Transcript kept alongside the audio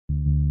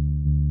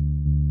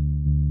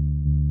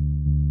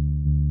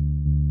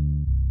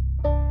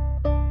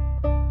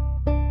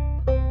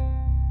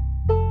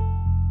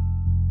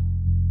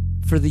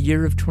For the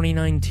year of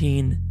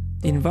 2019,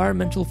 the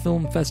Environmental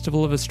Film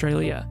Festival of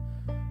Australia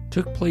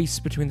took place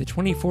between the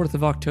 24th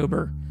of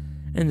October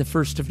and the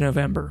 1st of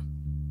November.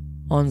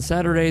 On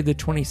Saturday the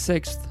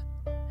 26th,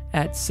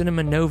 at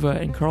Cinema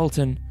Nova in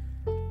Carlton,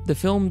 the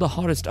film The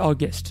Hottest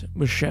August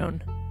was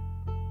shown.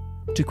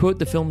 To quote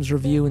the film's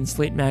review in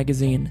Slate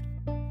magazine,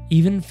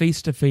 "Even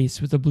face to face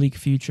with a bleak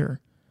future,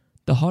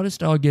 The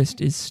Hottest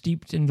August is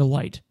steeped in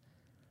delight,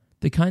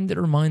 the kind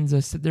that reminds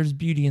us that there's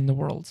beauty in the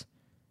world,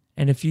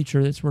 and a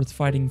future that's worth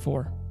fighting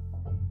for."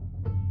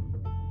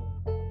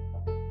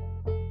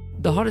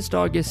 The Hottest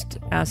August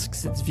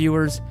asks its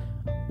viewers,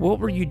 what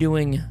were you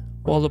doing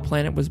while the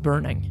planet was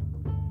burning?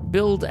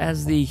 Billed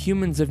as the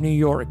Humans of New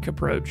York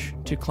approach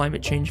to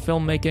climate change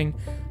filmmaking,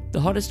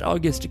 The Hottest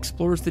August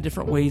explores the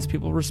different ways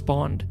people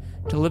respond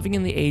to living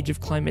in the age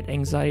of climate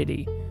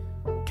anxiety,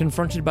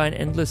 confronted by an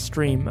endless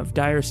stream of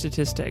dire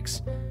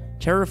statistics,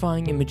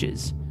 terrifying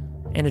images,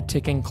 and a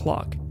ticking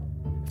clock.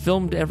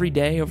 Filmed every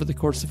day over the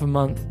course of a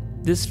month,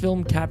 this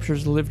film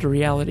captures lived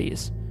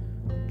realities: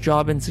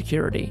 job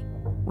insecurity,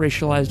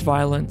 racialized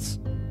violence,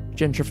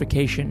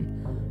 gentrification,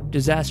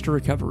 disaster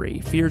recovery,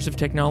 fears of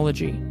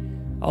technology,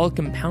 all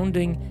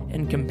compounding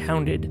and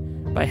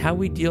compounded by how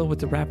we deal with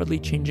the rapidly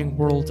changing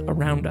world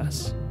around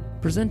us.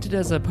 Presented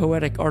as a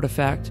poetic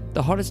artifact,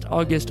 The Hottest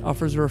August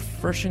offers a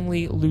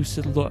refreshingly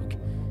lucid look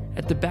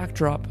at the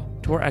backdrop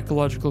to our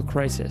ecological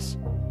crisis.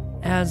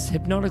 As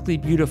hypnotically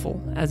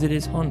beautiful as it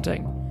is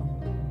haunting,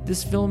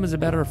 this film is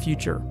about our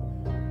future,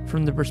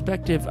 from the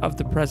perspective of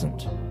the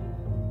present.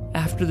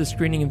 After the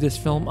screening of this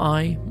film,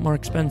 I,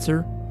 Mark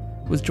Spencer,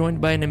 was joined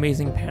by an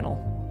amazing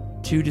panel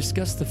to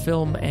discuss the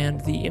film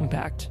and the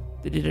impact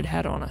that it had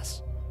had on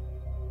us.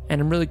 And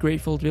I'm really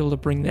grateful to be able to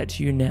bring that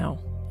to you now.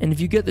 And if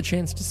you get the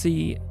chance to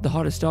see The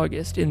Hottest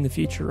August in the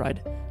future,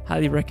 I'd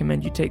highly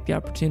recommend you take the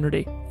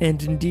opportunity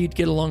and indeed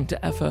get along to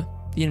EFA,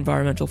 the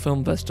Environmental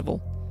Film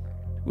Festival,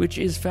 which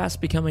is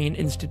fast becoming an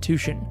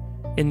institution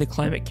in the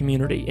climate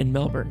community in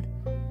Melbourne.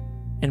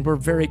 And we're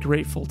very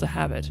grateful to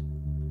have it.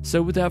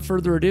 So without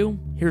further ado,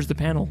 here's the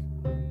panel.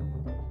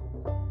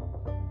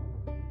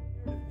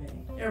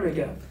 There we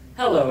go.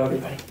 Hello,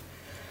 everybody.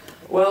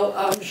 Well,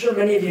 I'm sure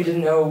many of you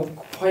didn't know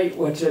quite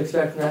what to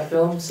expect from that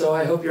film, so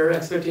I hope your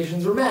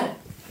expectations were met.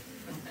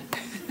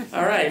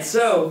 All right,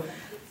 so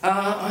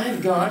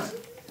I've got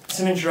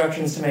some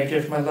introductions to make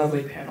here for my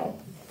lovely panel,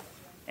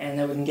 and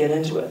then we can get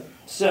into it.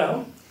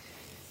 So,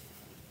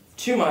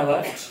 to my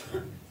left,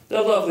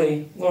 the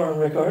lovely Lauren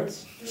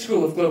Rickards,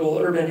 School of Global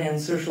Urban and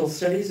Social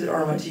Studies at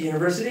RMIT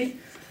University.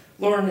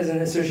 Lauren is an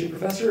associate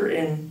professor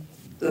in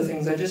the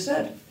things I just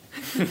said.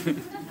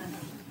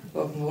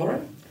 Welcome,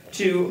 Lauren.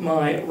 To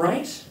my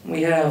right,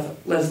 we have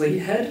Leslie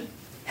Head,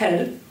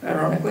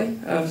 ironically,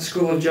 of the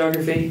School of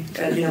Geography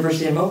at the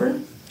University of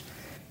Melbourne.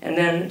 And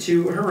then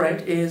to her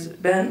right is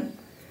Ben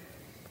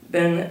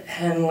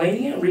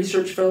Henley,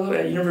 Research Fellow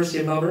at University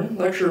of Melbourne,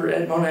 lecturer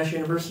at Monash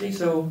University,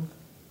 so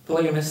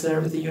polygamist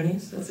there with the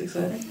unis, that's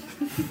exciting.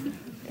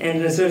 And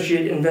an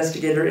associate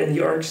investigator in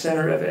the ARC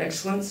Center of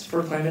Excellence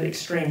for Climate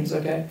Extremes,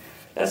 okay?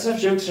 That's enough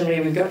jokes for me.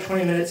 We've got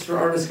 20 minutes for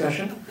our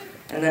discussion,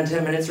 and then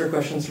 10 minutes for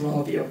questions from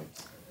all of you.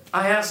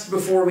 I asked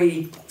before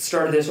we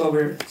started this, while we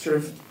were sort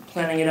of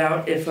planning it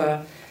out, if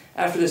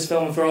after this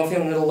film, if we're all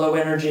feeling a little low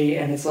energy,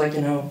 and it's like,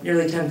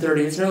 nearly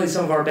 10:30, it's nearly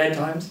some of our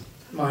bedtimes,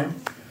 mine,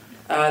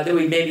 that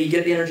we maybe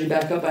get the energy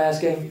back up by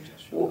asking,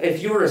 well,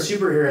 if you were a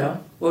superhero,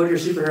 what would your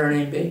superhero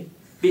name be?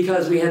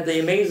 Because we had the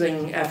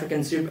amazing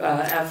African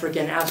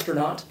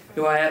astronaut,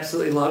 who I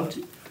absolutely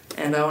loved,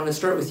 and I want to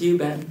start with you,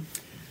 Ben.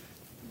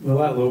 Well,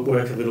 that will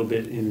work a little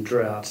bit in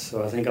drought,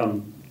 so I think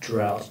I'm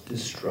Drought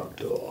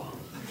Destructor.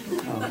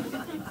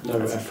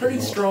 That's a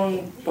pretty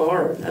strong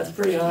bar. That's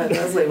pretty high.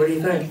 Leslie, what do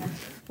you think?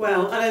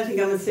 Well, I don't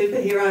think I'm a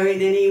superhero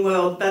in any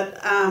world, but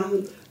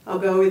I'll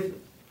go with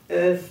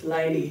Earth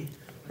Lady.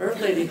 Earth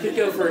Lady could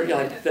go for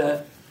like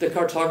the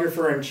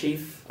cartographer in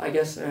chief, I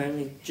guess. I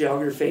mean,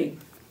 geography.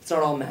 It's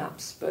not all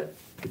maps, but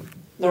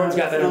Lauren's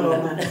got better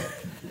than that.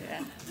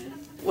 Yeah.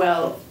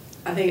 Well,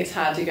 I think it's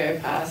hard to go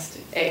past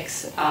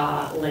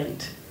XR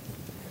linked.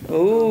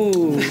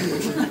 Ooh.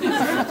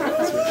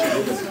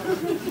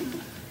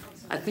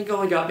 I think I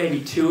only got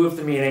maybe 2 of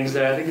the meanings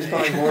there. I think it's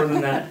probably more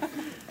than that.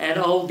 And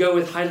I'll go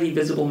with highly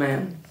visible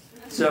man.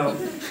 So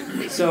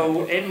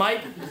it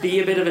might be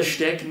a bit of a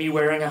shtick, me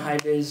wearing a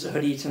high-vis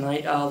hoodie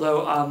tonight,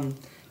 although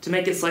to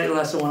make it slightly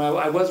less of one,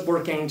 I was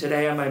working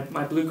today on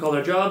my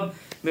blue-collar job,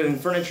 moving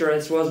furniture.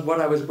 This was what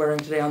I was wearing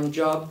today on the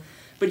job.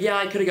 But yeah,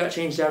 I could have got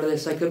changed out of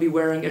this. I could be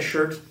wearing a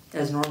shirt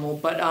as normal.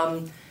 But,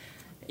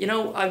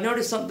 I've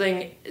noticed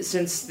something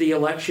since the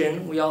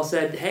election. We all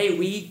said, hey,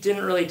 we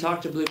didn't really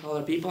talk to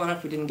blue-collar people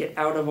enough. We didn't get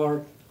out of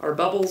our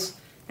bubbles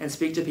and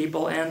speak to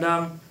people. And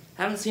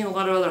haven't seen a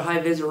lot of other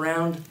high-vis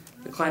around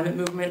the climate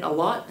movement a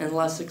lot in the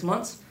last 6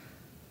 months.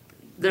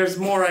 There's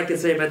more I could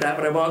say about that,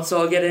 but I won't,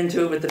 so I'll get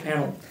into it with the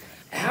panel.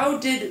 How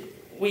did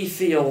we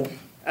feel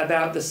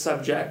about the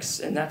subjects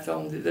in that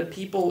film? The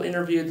people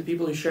interviewed, the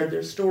people who shared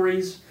their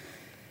stories,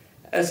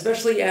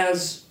 especially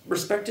as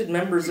respected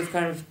members of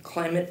kind of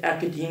climate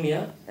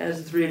academia,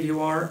 as the three of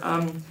you are.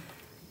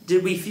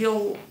 did we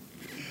feel,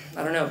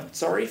 I don't know,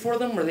 sorry for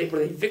them? Were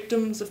they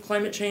victims of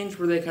climate change?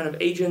 Were they kind of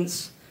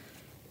agents?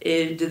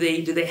 Did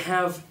they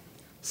have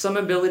some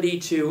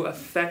ability to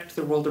affect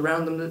the world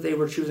around them that they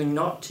were choosing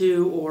not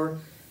to? Or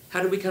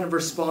how did we kind of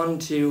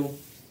respond to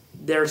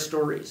their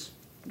stories?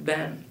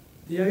 Ben?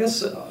 Yeah, I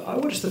guess I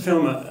watched the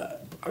film.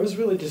 I was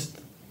really just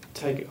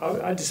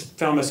I just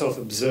found myself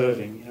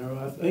observing. You know,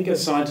 I think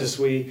as scientists,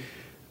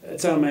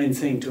 it's our main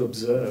thing to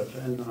observe,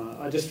 and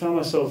I just found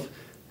myself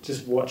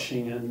just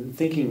watching and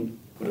thinking,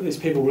 what are these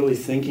people really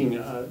thinking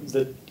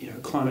that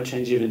climate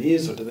change even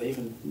is, or do they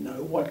even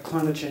know what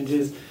climate change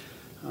is?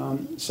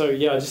 So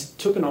I just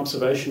took an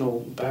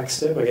observational back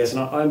step, I guess.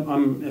 And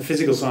I'm a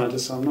physical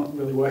scientist, so I'm not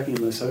really working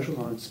in the social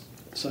science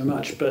so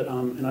much, but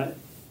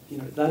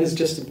that is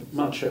just as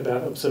much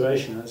about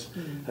observation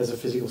as a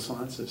physical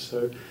scientist.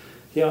 So,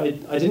 I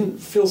didn't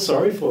feel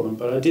sorry for them,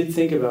 but I did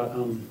think about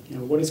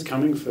what is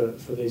coming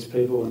for these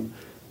people and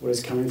what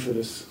is coming for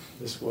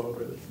this world,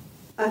 really.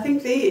 I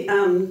think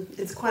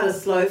it's quite a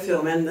slow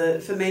film,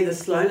 and for me the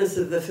slowness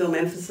of the film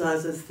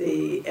emphasises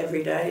the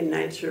everyday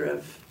nature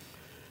of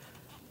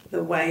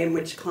the way in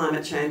which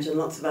climate change and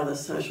lots of other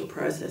social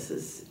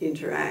processes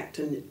interact,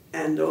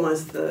 and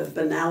almost the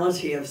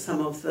banality of some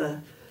of the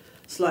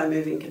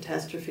slow-moving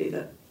catastrophe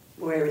that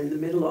we're in the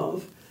middle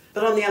of.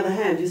 But on the other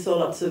hand, you saw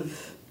lots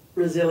of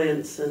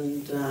resilience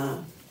and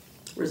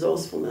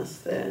resourcefulness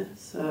there.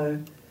 So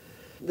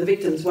the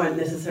victims won't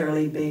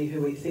necessarily be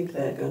who we think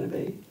they're going to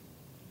be.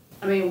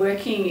 I mean,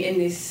 working in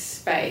this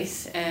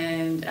space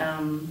and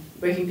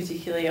working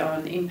particularly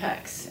on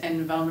impacts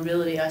and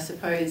vulnerability, I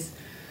suppose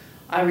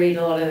I read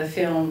a lot of the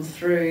film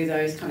through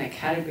those kind of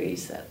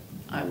categories that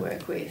I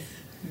work with.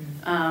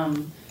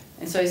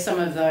 And so some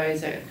of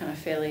those are kind of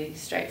fairly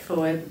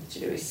straightforward to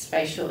do with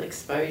spatial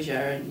exposure,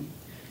 and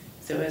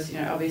there was,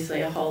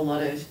 obviously a whole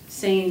lot of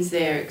scenes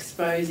there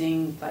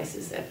exposing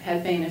places that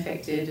had been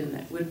affected and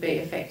that would be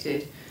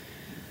affected,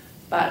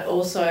 but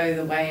also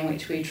the way in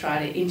which we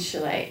try to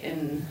insulate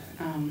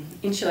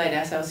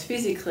ourselves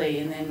physically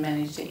and then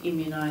manage to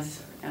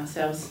immunise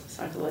ourselves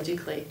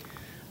psychologically.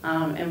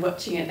 And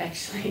watching it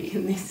actually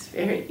in this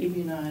very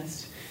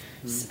immunised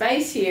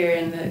space here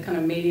in the kind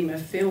of medium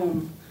of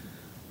film,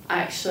 I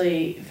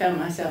actually found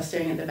myself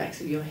staring at the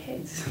backs of your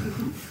heads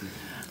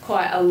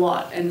quite a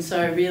lot, and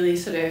so really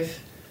sort of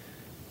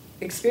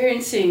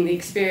experiencing the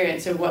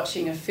experience of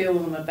watching a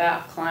film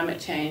about climate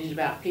change,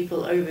 about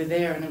people over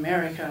there in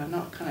America,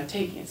 not kind of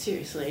taking it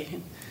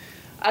seriously.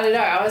 I don't know,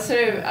 I was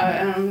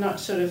I'm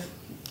not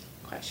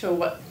quite sure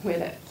where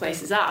that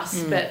places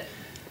us, but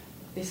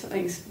there's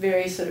something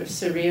very sort of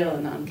surreal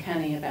and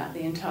uncanny about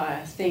the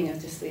entire thing,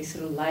 of just these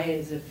sort of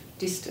layers of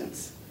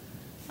distance.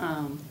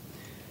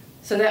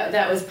 So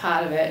that was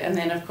part of it, and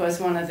then of course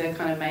one of the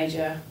kind of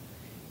major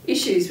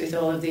issues with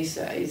all of this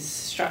is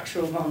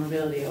structural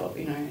vulnerability, or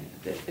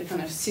the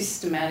kind of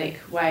systematic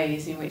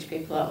ways in which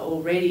people are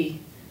already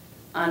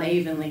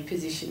unevenly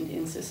positioned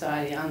in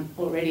society,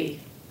 already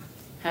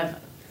have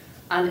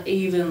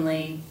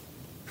unevenly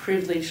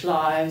privileged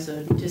lives,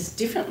 or just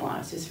different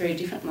lives, just very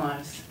different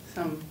lives.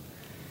 Some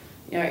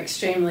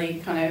extremely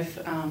kind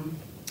of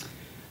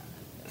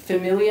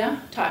familiar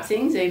type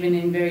things, even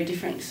in very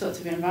different sorts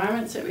of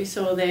environments that we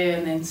saw there,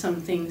 and then some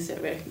things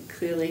that were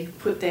clearly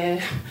put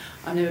there.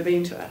 I've never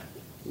been to a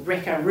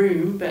wrecker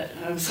room, but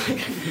I was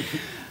like,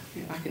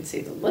 I could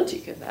see the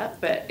logic of that,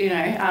 but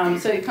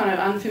so kind of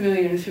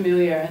unfamiliar and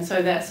familiar, and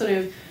so that sort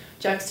of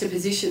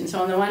juxtaposition.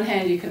 So on the one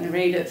hand, you can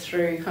read it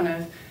through kind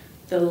of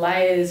the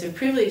layers of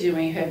privilege, and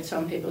we heard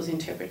some people's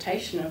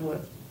interpretation of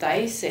what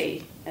they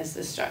see as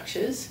the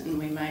structures, and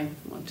we may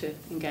want to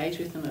engage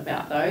with them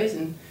about those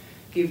and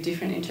give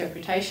different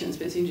interpretations,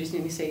 but it's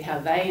interesting to see how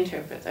they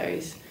interpret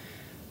those.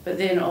 But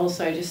then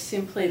also just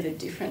simply the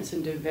difference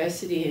and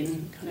diversity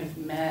and kind of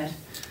mad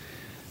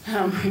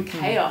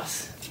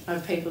chaos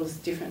of people's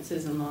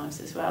differences and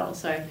lives as well.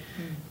 So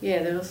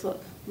there was a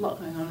lot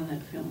going on in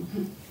that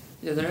film.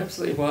 Yeah, there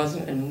absolutely was,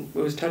 and it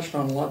was touched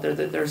on a lot there,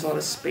 that there's a lot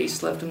of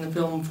space left in the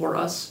film for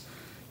us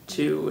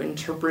to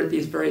interpret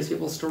these various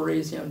people's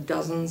stories.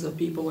 Dozens of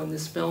people in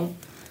this film.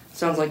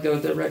 Sounds like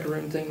the Wrecker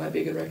Room thing might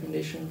be a good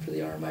recommendation for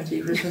the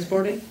RMIT Christmas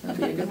party. That'd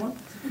be a good one.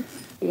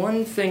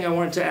 One thing I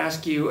wanted to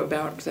ask you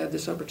about, because I had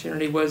this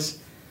opportunity, was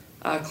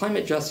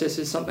climate justice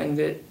is something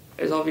that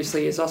is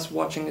obviously, as us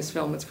watching this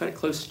film, it's quite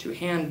close to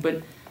hand,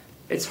 but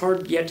it's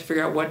hard yet to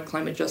figure out what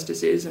climate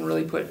justice is and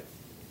really put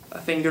a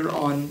finger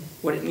on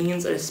what it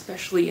means,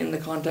 especially in the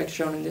context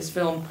shown in this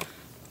film.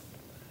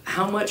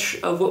 How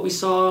much of what we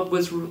saw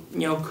was,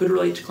 could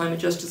relate to climate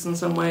justice in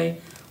some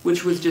way,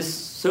 which was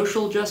just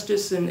social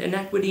justice and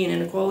inequity and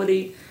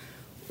inequality?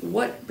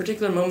 What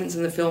particular moments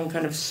in the film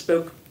kind of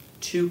spoke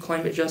to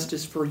climate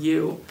justice for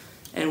you,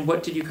 and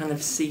what did you kind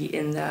of see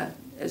in that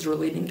as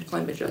relating to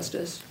climate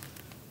justice?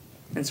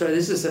 And sorry,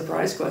 this is a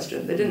surprise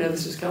question. They didn't know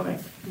this was coming.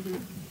 Mm-hmm.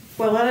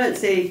 Well, I don't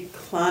see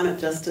climate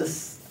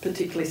justice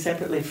particularly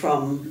separately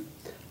from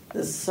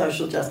the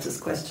social justice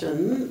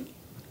question,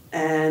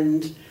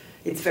 and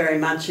it's very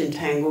much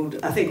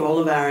entangled. I think all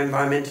of our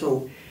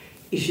environmental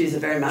issues are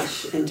very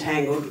much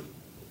entangled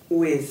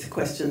with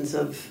questions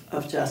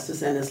of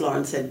justice and, as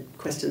Lauren said,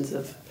 questions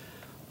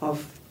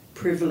of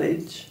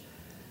privilege.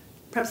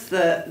 Perhaps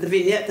the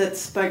vignette that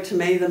spoke to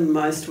me the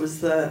most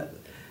was the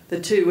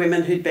two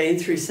women who'd been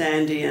through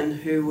Sandy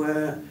and who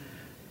were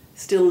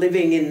still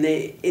living in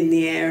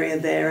the area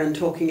there and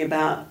talking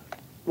about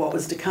what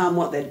was to come,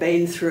 what they'd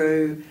been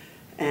through,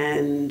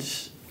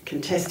 and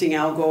contesting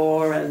Al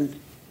Gore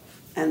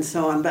and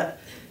so on. But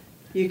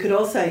you could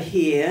also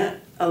hear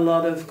a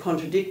lot of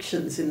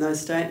contradictions in those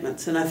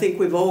statements, and I think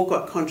we've all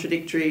got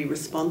contradictory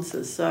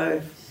responses,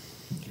 and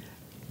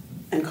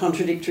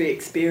contradictory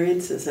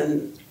experiences,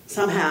 and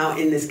somehow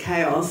in this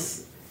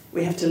chaos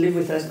we have to live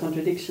with those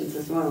contradictions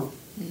as well.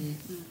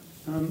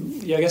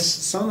 I guess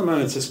some of the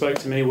moments that spoke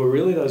to me were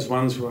really those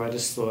ones where I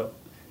just thought,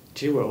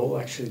 gee, we're all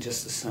actually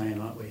just the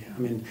same, aren't we? I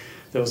mean,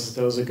 there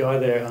was a guy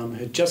there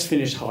who'd just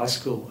finished high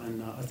school,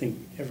 and I think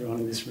everyone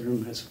in this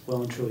room has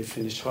well and truly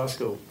finished high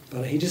school.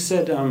 But he just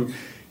said,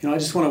 I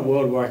just want a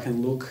world where I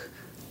can look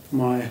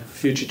my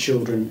future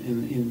children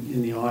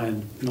in the eye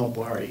and not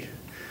worry.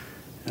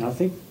 And I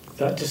think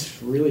that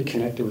just really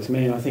connected with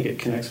me, and I think it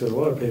connects with a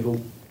lot of people.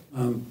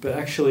 But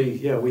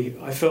actually,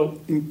 I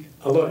felt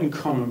a lot in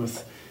common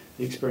with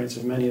the experience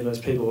of many of those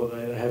people.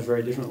 They have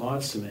very different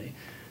lives to me.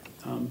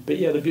 But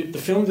yeah,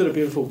 the film did a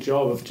beautiful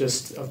job of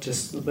just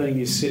letting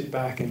you sit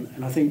back,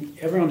 and I think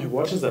everyone who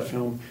watches that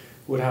film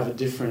would have a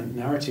different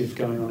narrative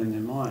going on in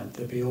their mind.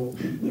 They'd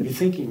be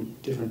thinking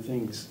different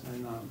things,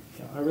 and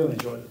I really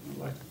enjoyed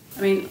it.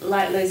 I mean,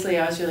 like Leslie,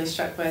 I was really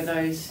struck by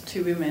those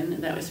two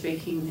women that were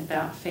speaking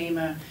about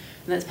FEMA, and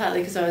that's partly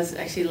because I was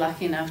actually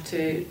lucky enough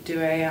to do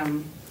a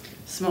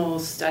small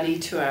study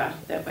tour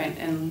that went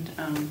and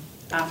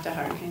after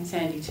Hurricane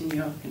Sandy to New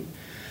York and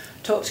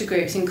talked to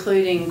groups,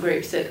 including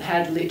groups that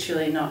had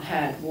literally not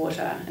had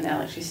water and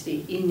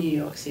electricity in New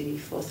York City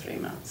for 3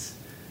 months,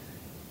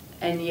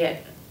 and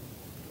yet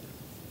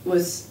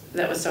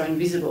that was so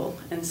invisible.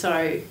 And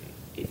so,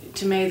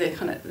 to me,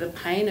 the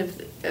pain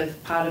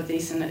of part of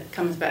this, and it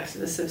comes back to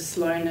the sort of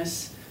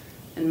slowness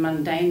and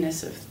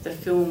mundaneness of the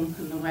film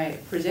and the way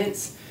it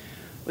presents,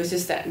 was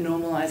just that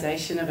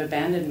normalisation of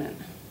abandonment.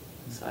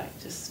 It's like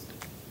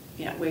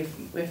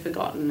we've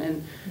forgotten,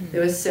 and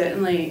there was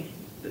certainly,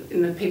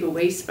 in the people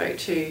we spoke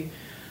to,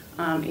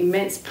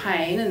 immense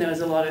pain, and there was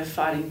a lot of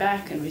fighting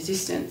back and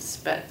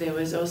resistance, but there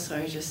was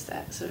also just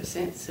that sort of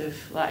sense of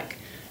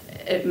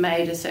it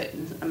made a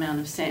certain amount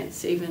of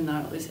sense, even though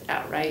it was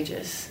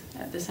outrageous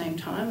at the same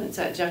time. It's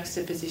that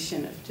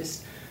juxtaposition of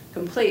just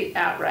complete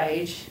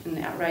outrage and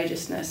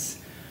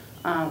outrageousness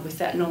with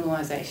that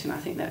normalisation. I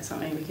think that's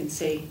something we can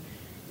see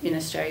in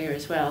Australia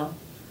as well.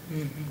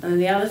 Mm-hmm. And then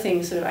the other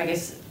thing, sort of, I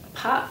guess,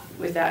 part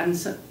with that, and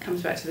so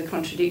comes back to the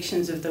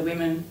contradictions of the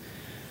women,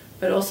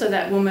 but also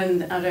that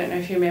woman, I don't know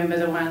if you remember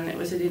the one that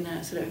was in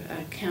a sort of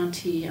a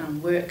county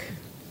work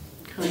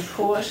kind of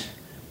court,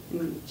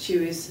 and she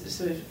was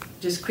sort of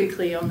just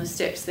quickly on the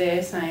steps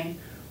there saying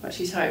what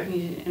she's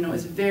hoping, and it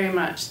was very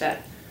much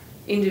that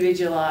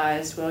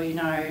individualised,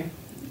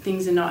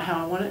 things are not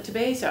how I want it to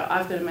be, so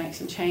I've got to make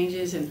some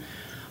changes, and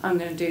I'm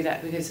going to do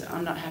that because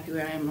I'm not happy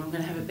where I am, I'm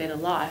going to have a better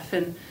life.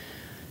 And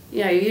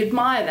you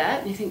admire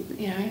that, and you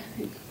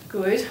think,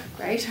 good,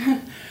 great.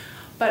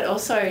 But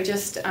also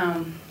just, I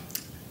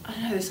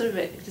don't know, there's sort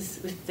of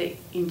just with the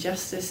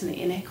injustice and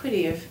the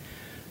inequity of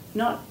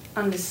not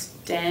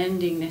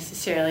understanding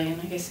necessarily,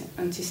 and I guess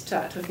once you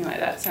start talking like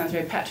that, it sounds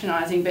very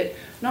patronising, but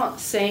not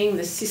seeing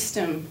the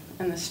system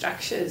and the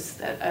structures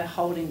that are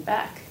holding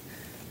back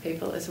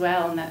people as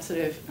well, and that sort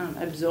of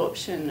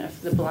absorption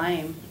of the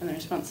blame and the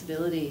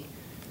responsibility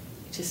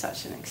to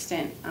such an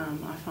extent,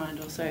 I find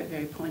also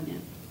very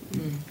poignant.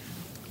 Mm.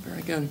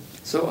 Very good.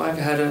 So I've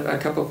had a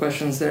couple of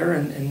questions there,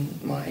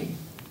 and my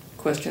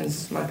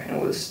questions, my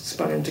panelists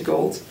spun into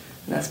gold,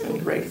 and that's been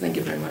great. Thank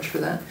you very much for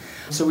that.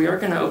 So we are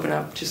going to open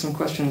up to some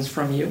questions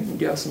from you. We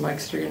do have some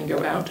mics that are going to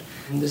go out.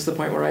 And this is the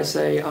point where I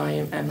say I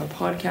am a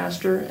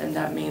podcaster, and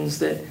that means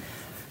that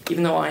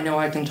even though I know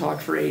I can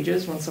talk for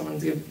ages when someone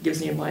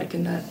gives me a mic,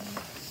 and that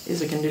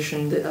is a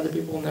condition that other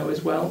people know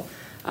as well,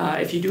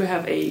 if you do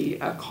have a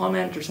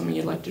comment or something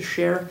you'd like to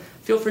share,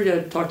 feel free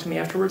to talk to me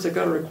afterwards. I've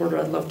got a recorder.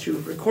 I'd love to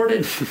record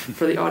it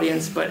for the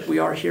audience, but we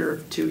are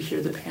here to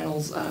hear the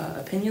panel's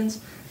opinions,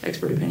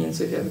 expert opinions.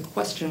 So if you have a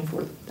question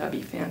for them, that'd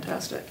be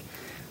fantastic.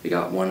 We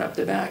got one up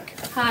the back.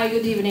 Hi,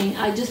 good evening.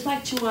 I'd just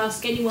like to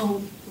ask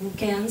anyone who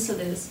can answer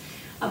this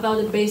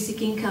about the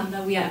basic income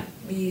that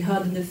we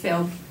heard in the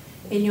film.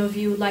 In your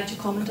view, would like to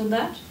comment on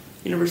that?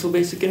 Universal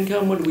basic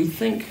income, what do we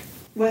think?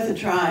 Worth a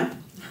try.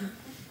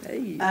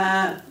 Hey.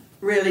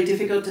 Really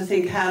difficult to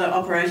think how to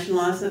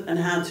operationalise it and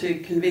how to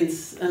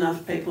convince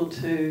enough people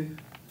to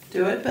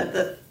do it,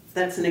 but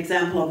that's an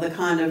example of the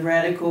kind of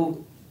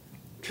radical,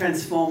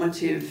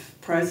 transformative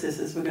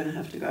processes we're going to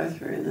have to go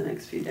through in the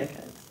next few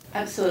decades.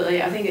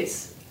 Absolutely. I think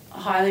it's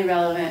highly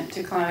relevant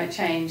to climate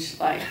change,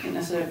 in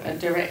a sort of a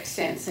direct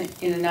sense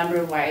in a number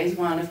of ways.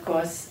 One, of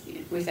course,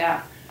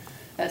 without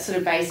that sort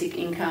of basic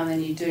income,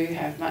 then you do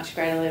have much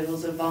greater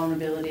levels of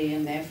vulnerability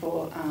and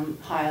therefore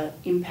higher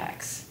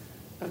impacts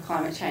of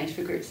climate change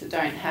for groups that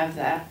don't have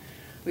that.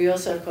 we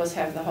also, of course,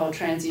 have the whole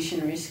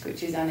transition risk,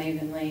 which is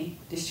unevenly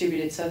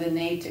distributed. So the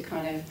need to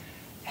kind of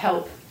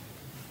help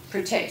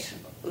protect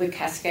the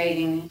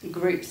cascading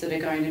groups that are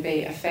going to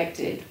be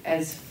affected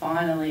as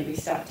finally we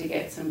start to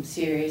get some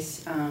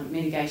serious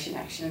mitigation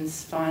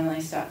actions, finally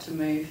start to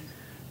move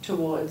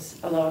towards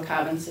a lower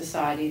carbon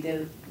society.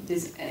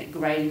 There's a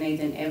greater need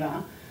than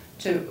ever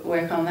to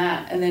work on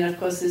that. And then, of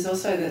course, there's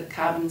also the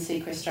carbon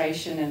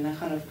sequestration and the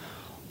kind of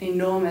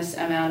enormous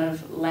amount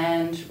of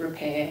land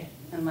repair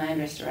and land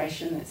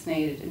restoration that's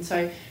needed. And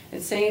so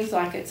it seems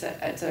like it's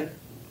a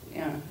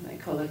they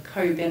call it a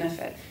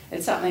co-benefit.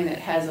 It's something that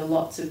has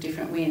lots of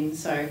different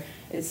wins. So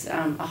it's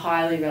a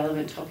highly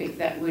relevant topic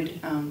that would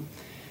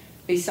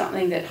be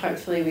something that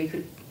hopefully we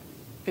could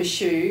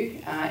pursue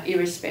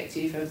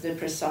irrespective of the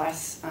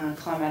precise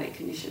climatic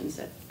conditions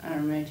that are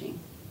emerging.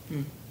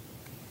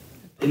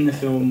 In the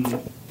film,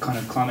 kind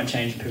of climate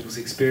change and people's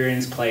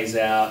experience plays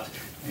out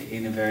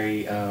in a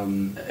very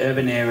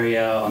urban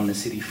area, on the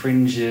city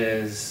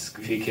fringes.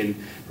 If you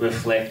can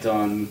reflect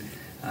on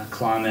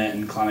climate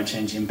and climate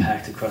change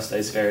impact across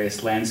those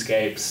various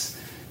landscapes,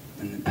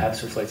 and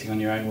perhaps reflecting on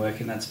your own work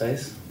in that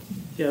space.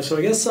 Yeah, so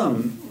I guess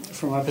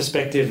from my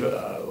perspective,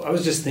 I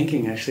was just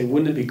thinking, actually,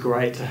 wouldn't it be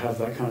great to have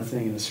that kind of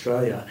thing in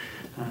Australia?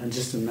 And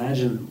just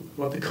imagine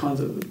what the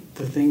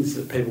things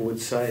that people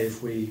would say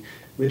if we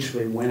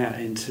literally went out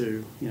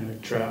into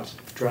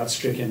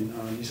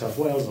drought-stricken New South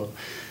Wales or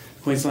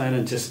Queensland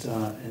and just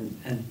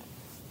and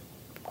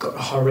got a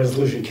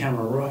high-resolution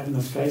camera right in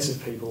the face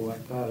of people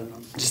like that,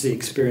 and just the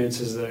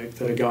experiences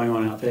that are going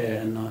on out there.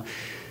 And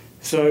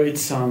so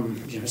it's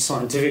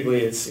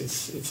scientifically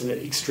it's an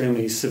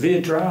extremely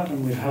severe drought,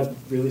 and we've had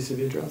really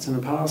severe droughts in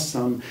the past.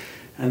 And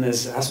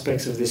there's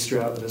aspects of this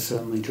drought that are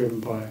certainly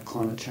driven by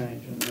climate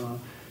change. And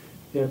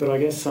but I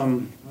guess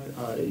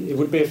it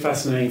would be a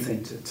fascinating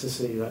thing to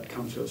see that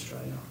come to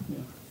Australia. Yeah.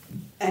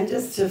 And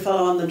just to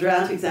follow on the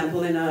drought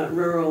example in a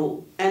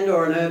rural and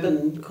or an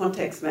urban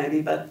context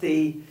maybe, but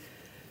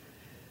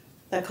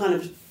that kind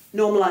of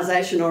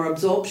normalisation or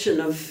absorption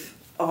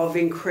of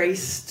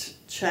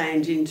increased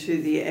change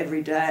into the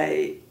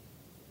everyday,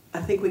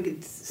 I think we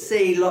could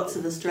see lots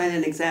of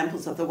Australian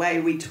examples of the way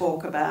we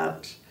talk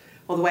about,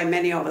 or the way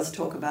many of us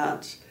talk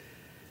about,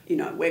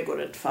 we're good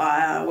at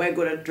fire, we're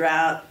good at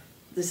drought.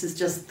 This is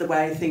just the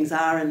way things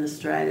are in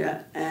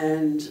Australia.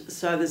 And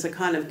so there's a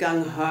kind of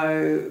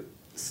gung-ho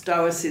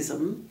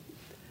stoicism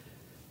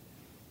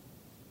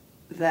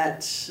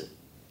that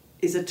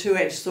is a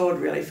two-edged sword,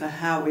 really, for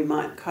how we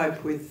might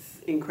cope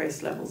with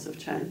increased levels of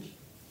change.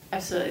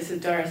 Absolutely. It's a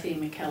Dorothy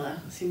McKellar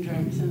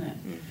syndrome, isn't it?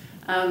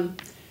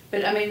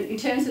 But, I mean, in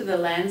terms of the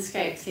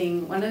landscape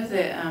thing, one of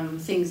the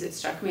things that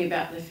struck me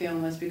about the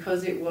film was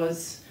because it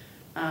was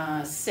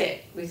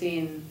set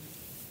within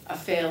a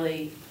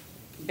fairly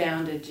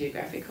bounded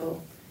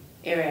geographical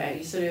area,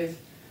 you sort of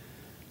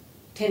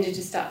tended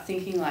to start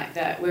thinking like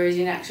that, whereas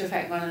in actual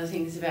fact one of the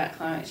things about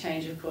climate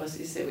change, of course,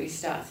 is that we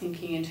start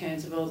thinking in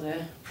terms of all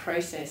the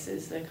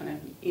processes, the kind of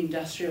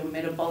industrial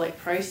metabolic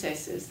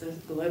processes, the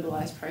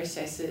globalised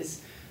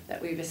processes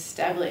that we've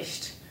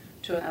established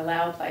to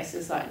allow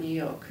places like New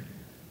York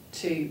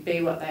to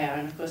be what they are.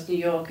 And of course New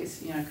York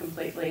is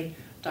completely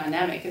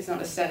dynamic, it's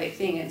not a static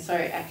thing, and so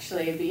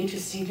actually it'd be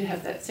interesting to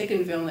have that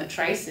second film that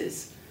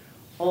traces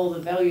all the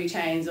value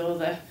chains, all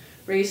the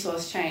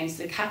resource chains,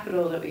 the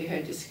capital that we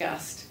heard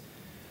discussed,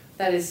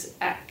 that is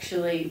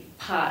actually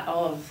part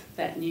of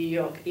that New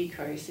York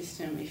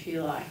ecosystem, if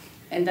you like.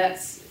 And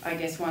that's, I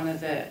guess, one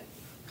of the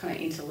kind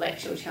of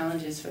intellectual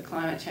challenges for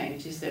climate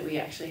change, is that we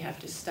actually have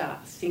to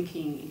start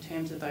thinking in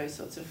terms of those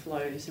sorts of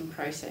flows and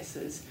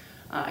processes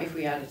if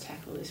we are to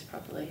tackle this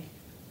properly.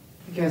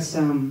 I guess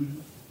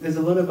there's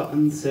a lot of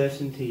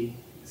uncertainty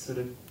sort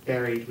of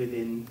buried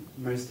within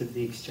most of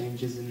the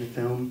exchanges in the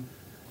film.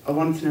 I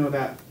wanted to know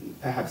about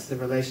perhaps the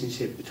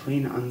relationship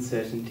between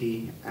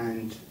uncertainty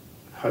and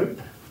hope,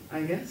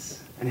 I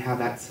guess, and how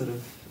that sort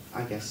of,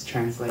 I guess,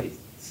 translates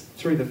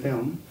through the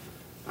film,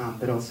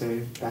 but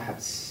also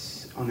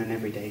perhaps on an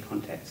everyday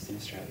context in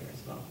Australia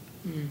as well.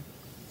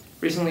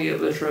 Recently,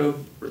 Litro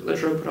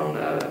put on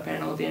a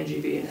panel at the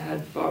NGV and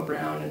had Bob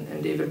Brown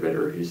and David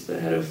Ritter, who's the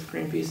head of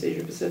Greenpeace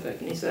Asia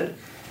Pacific, and he said,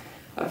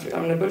 I'm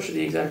going to butcher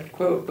the exact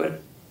quote, but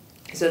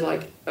he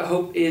said,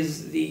 hope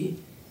is the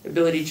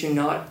ability to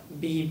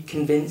not be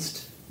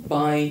convinced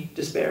by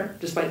despair,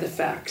 despite the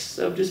facts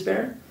of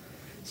despair.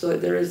 So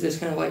that there is this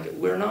kind of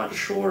we're not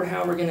sure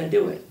how we're going to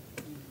do it.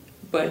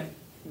 But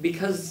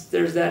because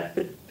there's that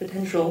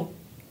potential,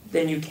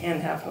 then you can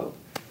have hope.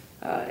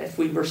 If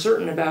we were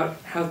certain about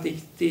how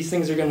these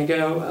things are going to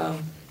go,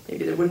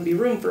 maybe there wouldn't be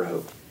room for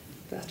hope.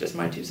 That's just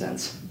my 2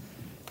 cents.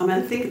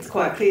 I think it's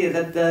quite clear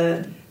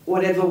that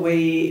whatever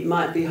we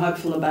might be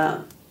hopeful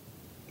about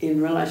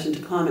in relation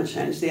to climate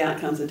change, the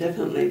outcomes are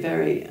definitely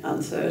very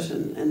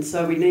uncertain. And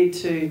so we need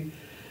to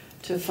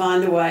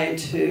find a way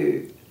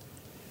to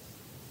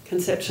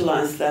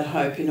conceptualise that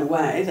hope in a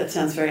way that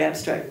sounds very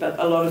abstract, but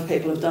a lot of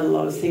people have done a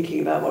lot of thinking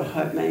about what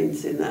hope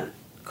means in that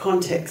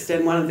context.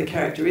 And one of the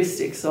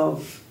characteristics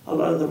of a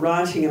lot of the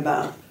writing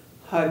about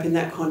hope in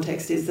that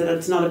context is that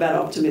it's not about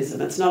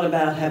optimism, it's not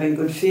about having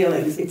good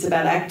feelings, it's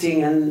about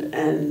acting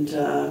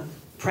and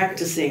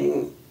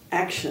practicing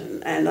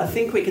action. And I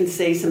think we can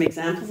see some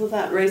examples of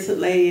that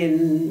recently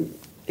in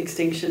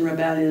Extinction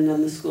Rebellion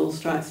and the school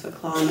strikes for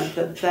climate,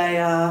 that they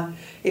are,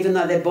 even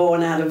though they're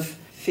born out of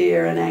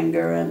fear and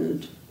anger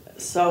and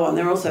so on,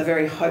 they're also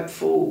very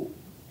hopeful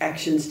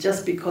actions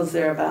just because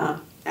they're about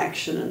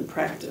action and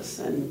practice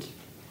and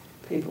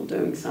people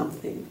doing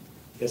something.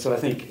 Yeah, so I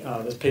think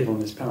there's people on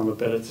this panel that are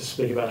better to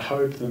speak about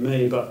hope than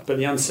me, but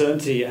the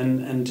uncertainty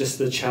and just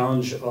the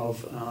challenge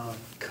of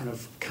kind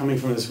of coming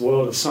from this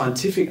world of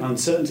scientific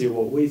uncertainty,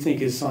 what we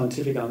think is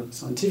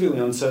scientifically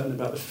uncertain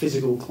about the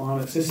physical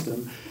climate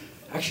system,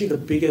 actually the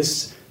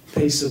biggest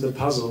piece of the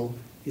puzzle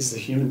is the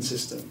human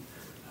system.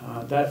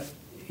 That,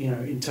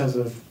 in terms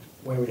of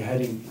where we're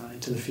heading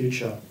into the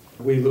future,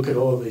 we look at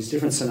all of these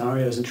different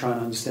scenarios and try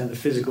and understand the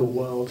physical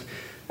world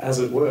as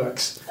it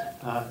works.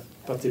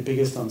 But the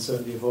biggest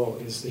uncertainty of all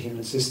is the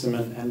human system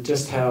and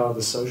just how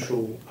the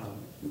social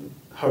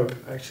hope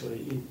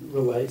actually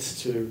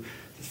relates to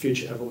the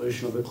future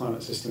evolution of the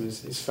climate system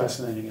is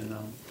fascinating. And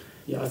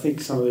I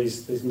think some of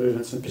these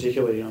movements, and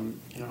particularly, I'm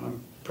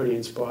pretty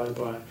inspired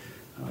by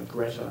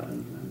Greta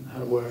and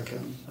her work.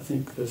 I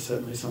think there's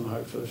certainly some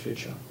hope for the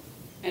future.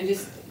 And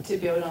just to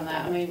build on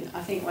that,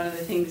 I think one of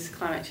the things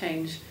climate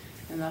change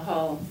and the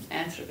whole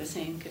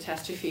Anthropocene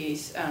catastrophe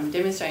is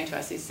demonstrating to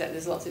us is that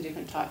there's lots of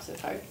different types of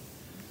hope.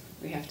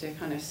 We have to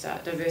kind of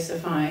start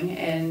diversifying,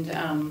 and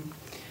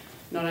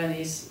not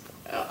only is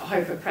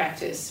hope a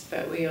practice,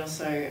 but we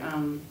also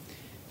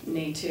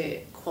need to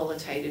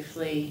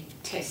qualitatively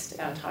test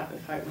our type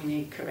of hope. We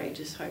need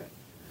courageous hope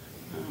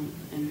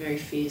and very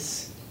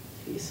fierce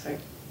hope.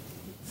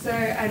 So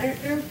I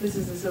don't know if this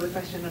is a silly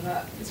question or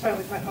not. It's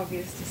probably quite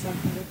obvious to some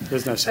people.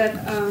 There's no but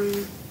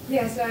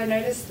so I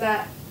noticed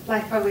that,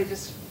 probably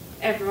just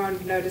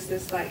everyone noticed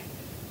this,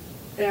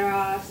 there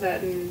are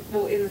certain,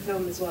 in the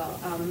film as well,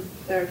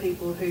 there are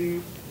people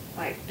who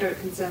don't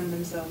concern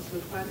themselves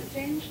with climate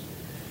change,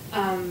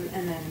 and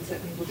then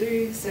certain people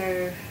do. So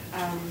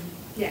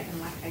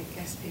and I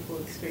guess people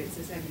experience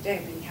this every day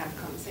when you have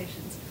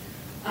conversations.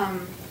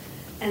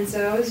 And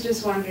so I was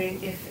just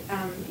wondering if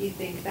you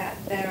think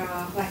that there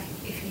are,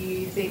 if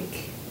you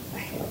think,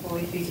 or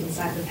if you can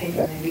cite the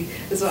paper maybe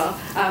as well,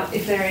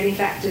 if there are any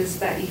factors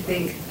that you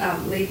think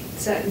lead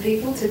certain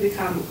people to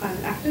become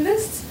climate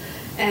activists,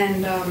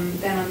 and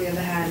then on the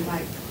other hand,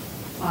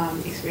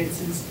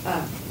 experiences,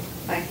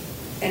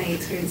 any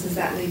experiences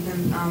that lead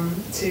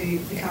them to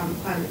become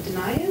climate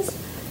deniers,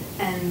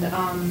 and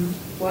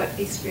what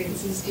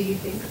experiences do you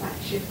think might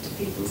shift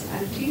people's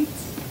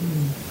attitudes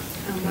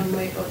one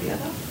way or the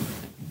other?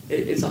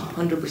 It's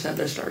 100%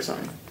 their star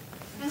sign.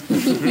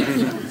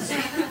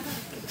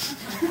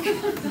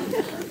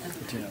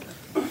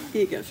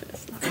 You go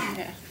first.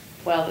 Yeah.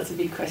 Well, that's a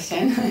big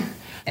question.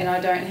 And I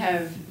don't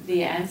have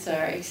the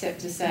answer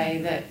except to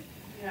say that,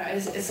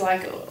 it's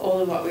like all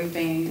of what we've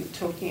been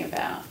talking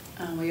about.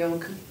 We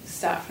all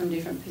start from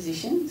different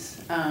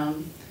positions,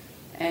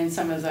 and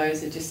some of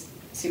those are just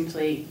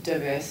simply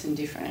diverse and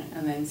different,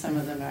 and then some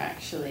of them are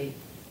actually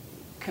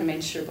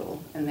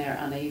commensurable and they're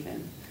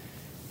uneven.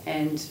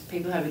 And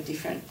people have a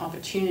different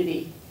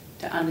opportunity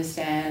to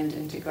understand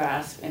and to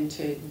grasp and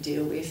to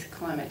deal with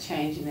climate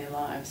change in their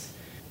lives.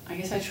 I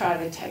guess I try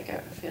to take a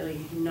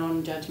fairly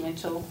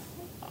non-judgmental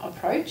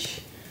approach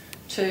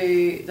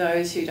to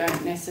those who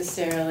don't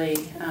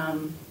necessarily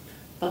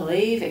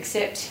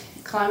accept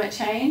climate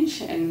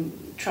change, and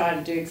try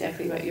to do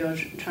exactly what you're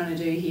trying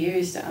to do here,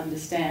 is to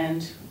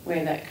understand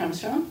where that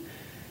comes from.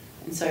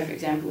 And so, for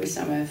example, with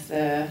some of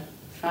the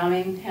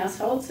farming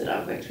households that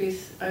I've worked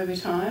with over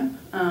time,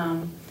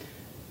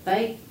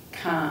 they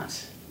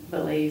can't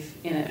believe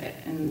in it,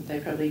 and they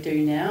probably do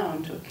now.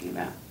 I'm talking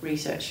about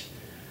research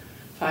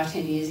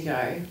 5-10 years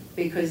ago,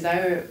 because they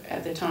were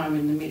at the time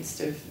in the midst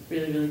of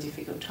really, really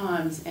difficult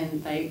times,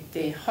 and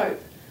their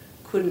hope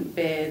couldn't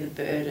bear the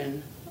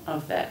burden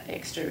of that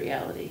extra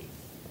reality.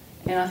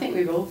 And I think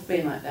we've all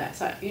been like that.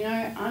 It's like,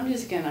 I'm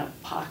just going to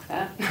park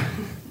that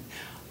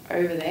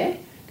over there,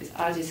 because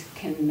I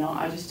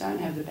just don't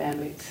have the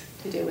bandwidth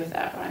to deal with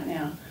that right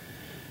now.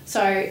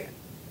 So,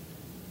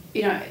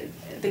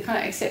 the kind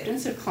of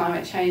acceptance of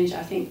climate change,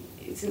 I think,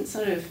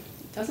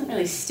 doesn't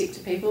really stick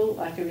to people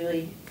like a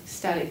really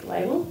static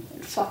label.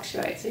 It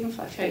fluctuates. It even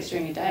fluctuates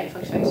during a day. It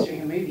fluctuates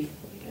during a movie.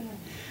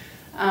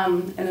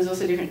 And there's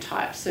also different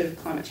types of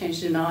climate change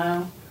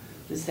denial.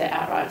 There's the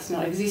outright, it's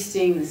not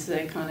existing. There's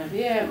the kind of,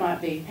 it might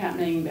be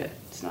happening, but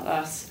it's not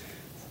us.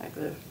 It's like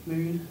the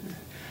moon.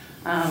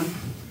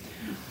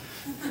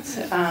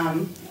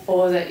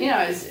 Or that,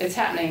 it's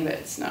happening, but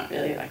it's not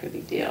really like a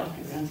big deal.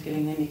 Everyone's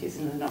getting their knickers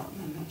and they're not.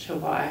 I'm not sure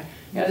why.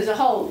 There's a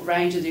whole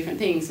range of different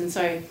things. And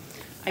so,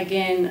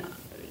 again,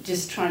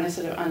 just trying to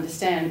sort of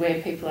understand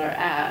where people are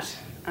at,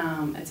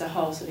 it's a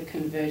whole sort of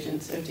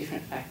convergence of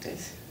different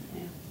factors.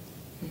 Yeah.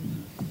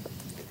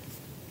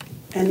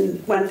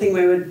 And one thing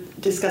we were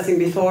discussing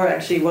before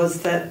actually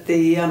was that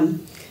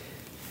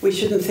we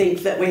shouldn't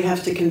think that we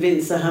have to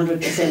convince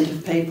 100%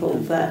 of people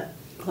that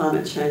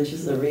climate change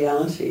is a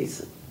reality.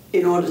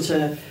 In order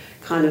to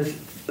kind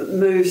of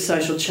move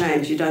social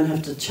change, you don't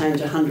have to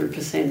change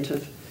 100%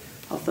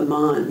 of the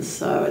minds.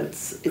 So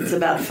it's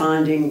about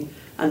finding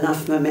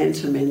enough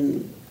momentum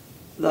in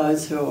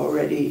those who are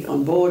already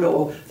on board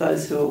or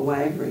those who are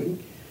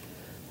wavering.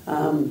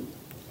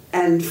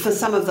 And for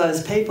some of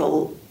those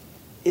people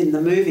in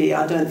the movie,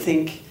 I don't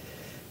think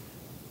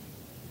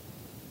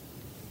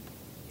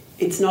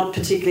it's not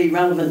particularly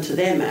relevant to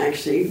them,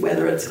 actually,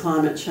 whether it's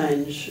climate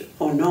change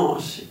or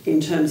not, in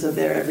terms of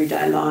their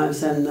everyday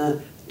lives and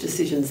the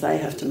decisions they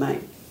have to make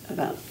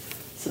about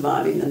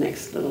surviving the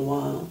next little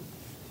while.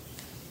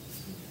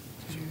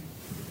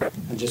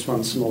 And just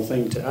one small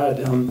thing to add,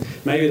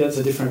 maybe that's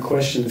a different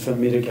question for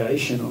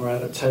mitigation or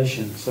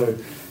adaptation. So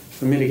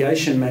for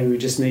mitigation, maybe we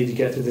just need to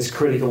get to this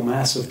critical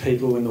mass of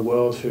people in the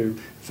world who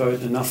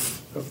vote enough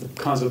of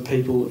the kinds of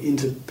people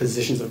into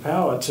positions of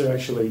power to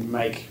actually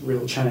make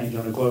real change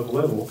on a global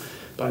level.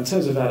 But in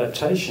terms of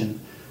adaptation,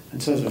 in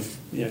terms of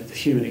the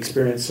human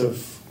experience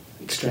of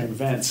extreme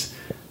events,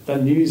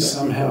 that news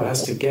somehow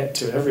has to get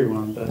to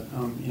everyone that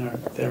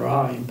there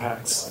are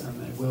impacts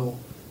and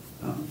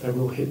they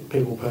will hit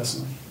people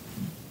personally.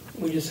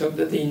 We just hope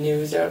that the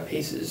news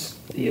outpaces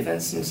the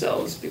events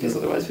themselves, because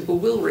otherwise people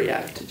will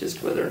react to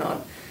just whether or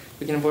not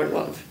we can avoid a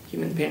lot of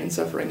human pain and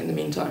suffering in the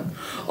meantime.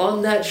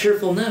 On that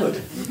cheerful note,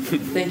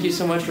 thank you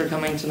so much for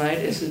coming tonight.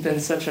 This has been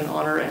such an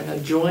honor and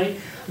a joy.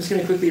 I'm just going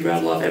to quickly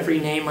rattle off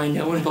every name I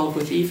know involved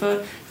with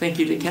IFA. Thank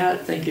you to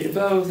Kat, thank you to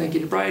Bo, thank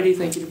you to Bridie,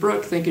 thank you to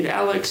Brooke, thank you to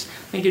Alex,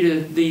 thank you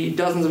to the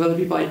dozens of other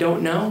people I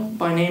don't know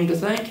by name to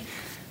thank.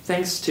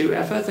 Thanks to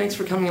EFA. Thanks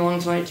for coming along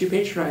tonight to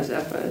patronize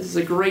EFA. This is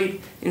a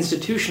great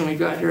institution we've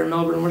got here in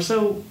Melbourne. We're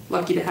so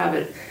lucky to have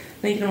it.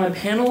 Thank you to my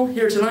panel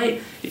here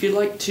tonight. If you'd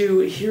like to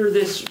hear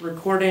this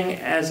recording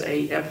as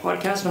a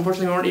podcast,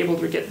 unfortunately we weren't able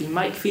to get the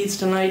mic feeds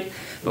tonight,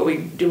 but we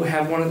do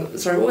have one of the...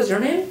 Sorry, what was your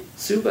name?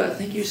 Suba.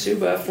 Thank you,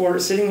 Suba, for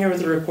sitting here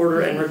with the recorder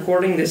and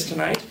recording this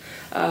tonight.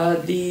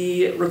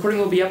 The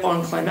recording will be up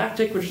on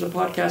Climactic, which is a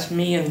podcast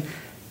me and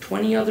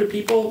 20 other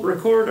people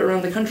record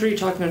around the country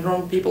talking to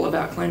normal people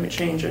about climate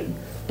change and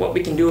what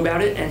we can do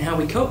about it and how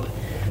we cope.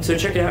 So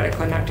check it out at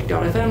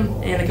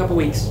climactic.fm in a couple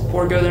weeks,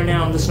 or go there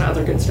now and listen to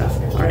other good stuff.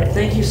 All right,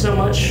 thank you so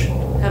much.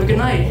 Have a good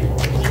night.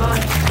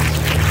 Bye.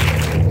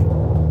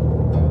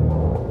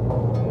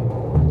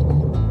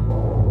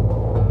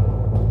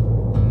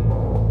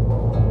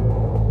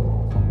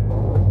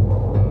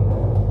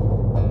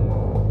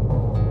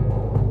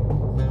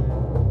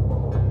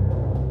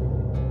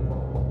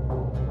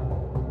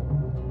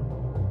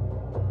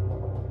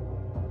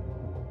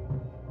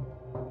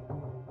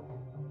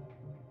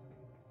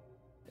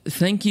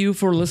 Thank you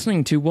for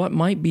listening to what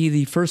might be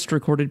the first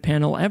recorded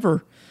panel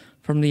ever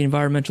from the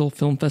Environmental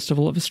Film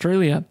Festival of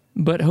Australia,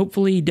 but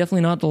hopefully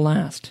definitely not the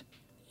last.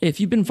 If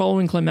you've been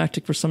following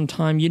Climactic for some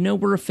time, you know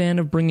we're a fan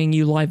of bringing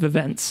you live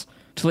events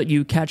to let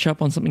you catch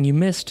up on something you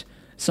missed,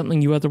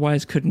 something you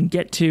otherwise couldn't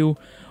get to,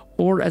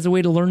 or as a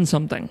way to learn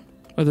something,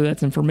 whether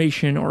that's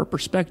information or a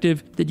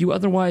perspective that you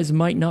otherwise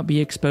might not be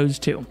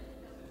exposed to.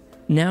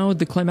 Now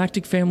the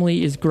Climactic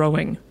family is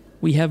growing.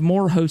 We have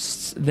more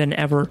hosts than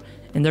ever,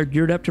 and they're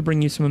geared up to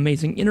bring you some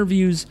amazing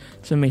interviews,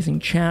 some amazing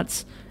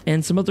chats,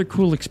 and some other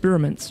cool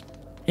experiments.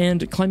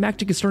 And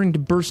Climactic is starting to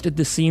burst at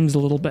the seams a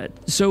little bit.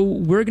 So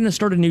we're going to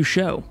start a new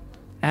show,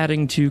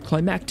 adding to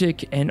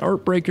Climactic and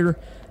Artbreaker,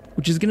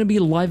 which is going to be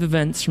live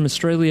events from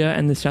Australia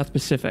and the South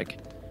Pacific.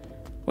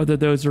 Whether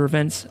those are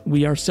events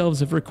we ourselves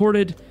have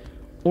recorded,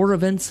 or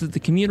events that the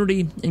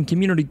community and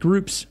community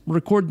groups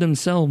record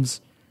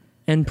themselves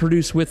and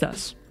produce with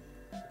us.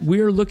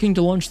 We're looking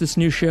to launch this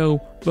new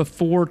show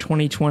before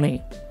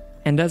 2020.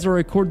 And as I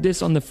record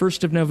this on the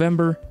 1st of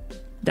November,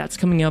 that's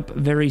coming up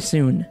very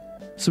soon.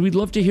 So we'd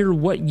love to hear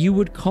what you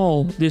would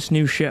call this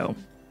new show.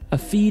 A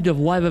feed of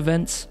live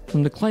events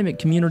from the climate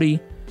community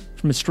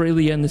from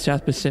Australia and the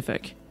South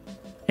Pacific.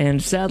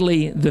 And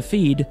sadly, the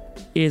feed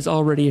is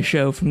already a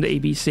show from the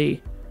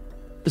ABC.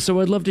 So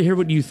I'd love to hear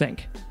what you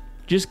think.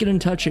 Just get in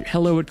touch at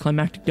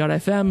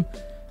hello@climactic.fm,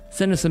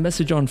 send us a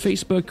message on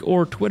Facebook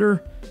or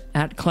Twitter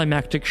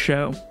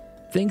 @ClimacticShow.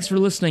 Thanks for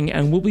listening,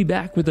 and we'll be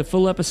back with a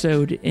full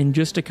episode in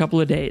just a couple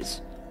of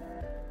days.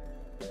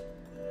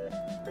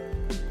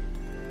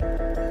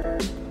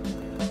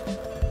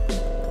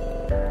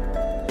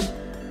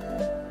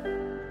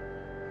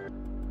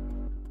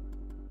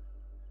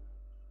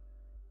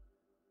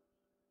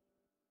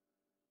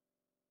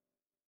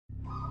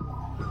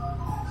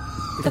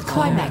 The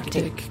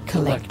Climactic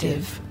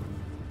Collective.